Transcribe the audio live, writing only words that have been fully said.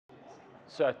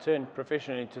So I turned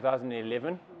professional in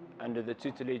 2011 under the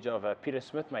tutelage of Peter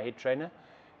Smith, my head trainer,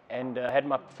 and had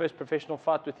my first professional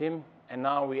fight with him, and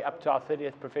now we're up to our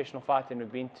 30th professional fight, and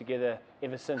we've been together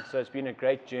ever since. So it's been a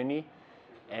great journey,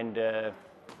 and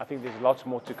I think there's lots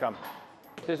more to come.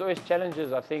 There's always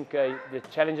challenges. I think the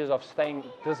challenges of staying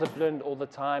disciplined all the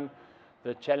time,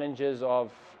 the challenges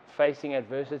of facing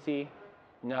adversity.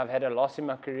 You know, I've had a loss in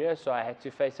my career, so I had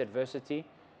to face adversity,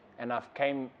 and I've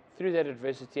came through that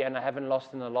adversity, and I haven't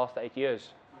lost in the last 8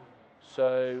 years.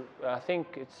 So I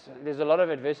think there's a lot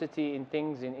of adversity in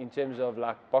things in terms of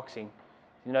like boxing.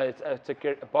 You know,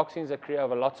 boxing is a career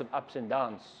of lots of ups and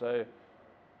downs. So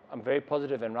I'm very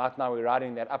positive, and right now we're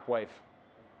riding that up wave.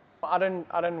 I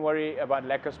don't worry about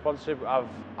lack of sponsorship.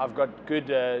 I've got good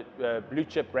blue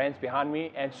chip brands behind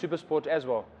me, and SuperSport as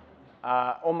well.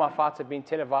 All my fights have been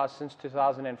televised since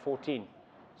 2014.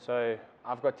 So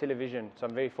I've got television, so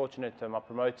I'm very fortunate. My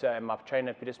promoter and my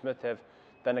trainer, Peter Smith, have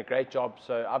done a great job.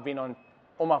 So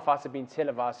all my fights have been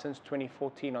televised since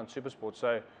 2014 on SuperSport.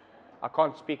 So I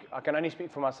can only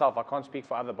speak for myself. I can't speak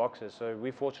for other boxers. So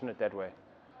we're fortunate that way.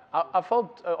 I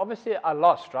felt, obviously I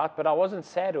lost, right? But I wasn't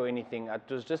sad or anything. It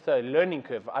was just a learning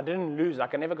curve. I didn't lose,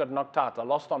 like I never got knocked out. I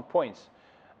lost on points.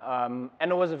 And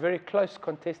it was a very close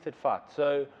contested fight.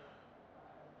 So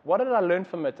what did I learn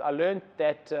from it? I learned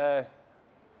that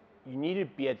you need to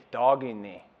be a dog in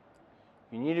there.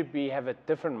 You need to have a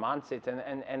different mindset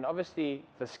and obviously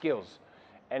the skills.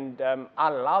 And I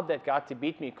allowed that guy to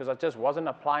beat me because I just wasn't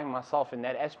applying myself in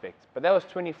that aspect. But that was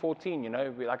 2014, you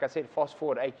know. Like I said, fast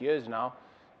forward 8 years now,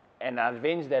 and I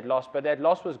avenged that loss. But that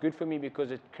loss was good for me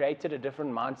because it created a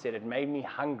different mindset. It made me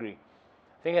hungry.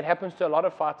 I think it happens to a lot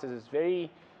of fighters. It's very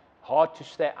hard to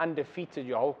stay undefeated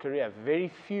your whole career.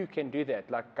 Very few can do that,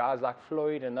 like guys like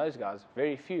Floyd and those guys,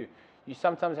 very few. You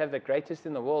sometimes have the greatest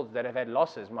in the world that have had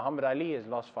losses. Muhammad Ali has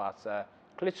lost fights.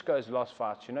 Klitschko's lost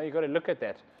fights. You know, you've got to look at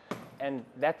that. And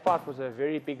that fight was a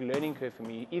very big learning curve for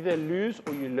me. You either lose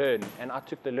or you learn, and I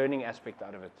took the learning aspect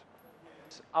out of it.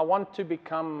 I want to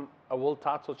become a world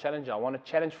title challenger. I want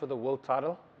to challenge for the world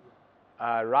title.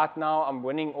 Right now, I'm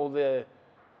winning all the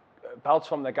belts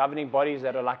from the governing bodies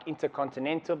that are like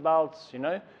intercontinental belts, you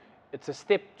know. It's a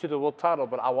step to the world title,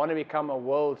 but I want to become a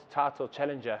world title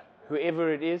challenger.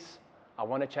 Whoever it is, I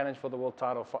want to challenge for the world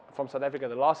title from South Africa.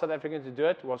 The last South African to do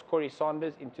it was Corey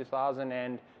Sanders in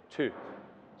 2002.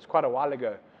 It's quite a while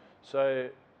ago. So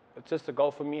it's just a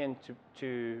goal for me and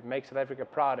to make South Africa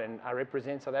proud, and I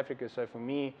represent South Africa. So for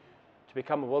me, to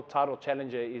become a world title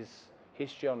challenger is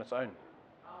history on its own.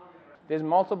 There's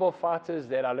multiple fighters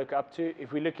that I look up to.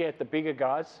 If we look at the bigger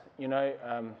guys, you know,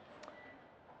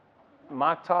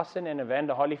 Mike Tyson and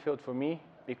Evander Holyfield for me,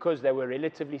 because they were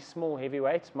relatively small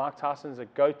heavyweights. Mike Tyson's a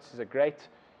GOAT, is a great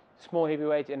small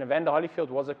heavyweight, and Evander Holyfield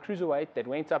was a cruiserweight that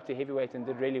went up to heavyweight and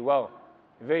did really well.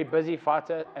 A very busy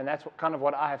fighter, and that's kind of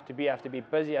what I have to be. I have to be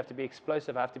busy, I have to be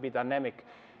explosive, I have to be dynamic.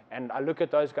 And I look at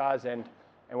those guys, and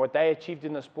what they achieved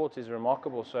in the sport is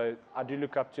remarkable. So I do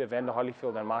look up to Evander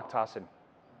Holyfield and Mike Tyson.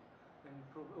 And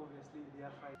obviously they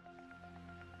are fighting.